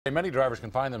Many drivers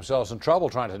can find themselves in trouble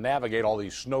trying to navigate all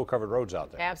these snow-covered roads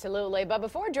out there. Absolutely. But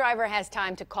before a driver has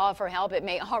time to call for help, it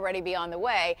may already be on the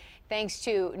way, thanks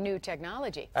to new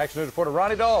technology. Action News reporter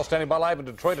Ronnie Dahl standing by live in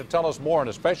Detroit to tell us more, and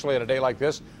especially on a day like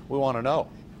this, we want to know.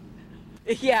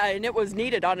 Yeah, and it was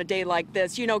needed on a day like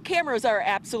this. You know, cameras are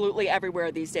absolutely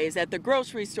everywhere these days, at the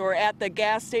grocery store, at the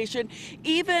gas station,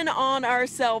 even on our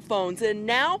cell phones. And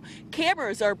now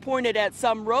cameras are pointed at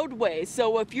some roadways.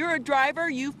 So if you're a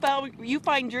driver, you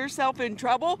find yourself in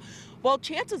trouble, well,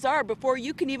 chances are before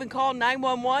you can even call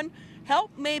 911,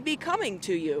 help may be coming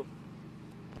to you.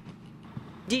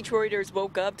 Detroiters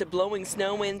woke up to blowing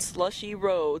snow and slushy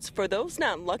roads. For those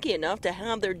not lucky enough to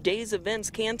have their day's events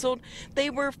canceled, they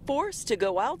were forced to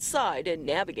go outside and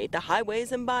navigate the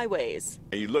highways and byways.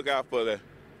 And you look out for the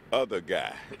other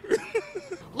guy.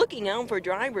 Looking out for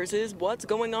drivers is what's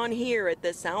going on here at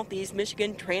the Southeast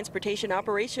Michigan Transportation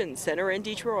Operations Center in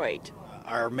Detroit.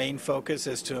 Our main focus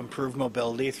is to improve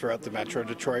mobility throughout the Metro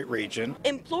Detroit region.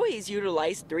 Employees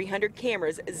utilized 300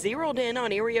 cameras zeroed in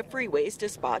on area freeways to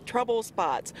spot trouble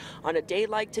spots. On a day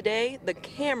like today, the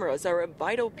cameras are a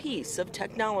vital piece of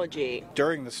technology.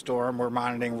 During the storm, we're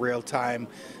monitoring real-time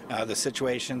the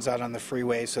situations out on the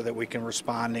freeway so that we can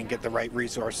respond and get the right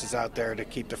resources out there to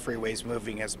keep the freeways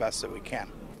moving as best that we can.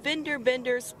 Fender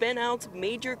benders, spin-outs,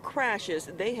 major crashes,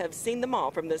 they have seen them all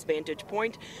from this vantage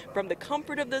point. From the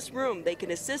comfort of this room, they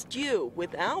can assist you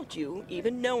without you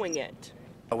even knowing it.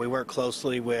 We work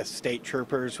closely with state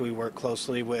troopers, we work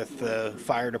closely with the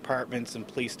fire departments and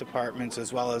police departments,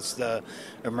 as well as the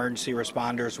emergency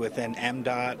responders within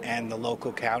MDOT and the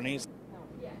local counties.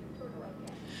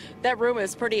 That room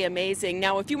is pretty amazing.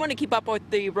 Now, if you want to keep up with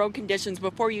the road conditions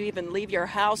before you even leave your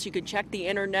house, you can check the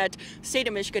internet. State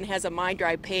of Michigan has a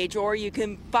MyDrive page, or you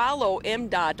can follow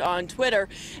MDOT on Twitter.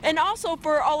 And also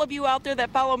for all of you out there that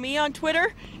follow me on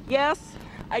Twitter, yes,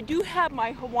 I do have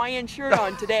my Hawaiian shirt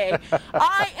on today.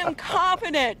 I am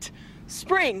confident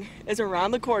spring is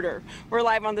around the corner. We're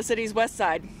live on the city's west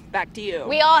side. Back to you.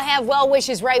 We all have well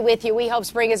wishes right with you. We hope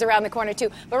spring is around the corner too.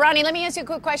 But Ronnie, let me ask you a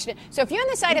quick question. So if you're on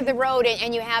the side of the road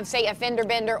and you have, say, a fender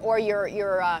bender or your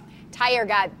tire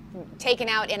got taken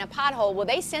out in a pothole, will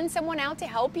they send someone out to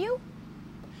help you?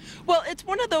 Well, it's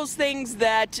one of those things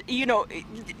that, you know,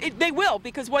 they will,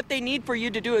 because what they need for you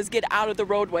to do is get out of the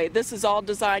roadway. This is all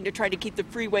designed to try to keep the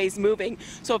freeways moving.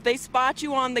 So if they spot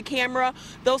you on the camera,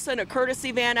 they'll send a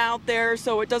courtesy van out there,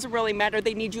 so it doesn't really matter.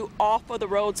 They need you off of the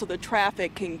road so the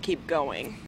traffic can keep going.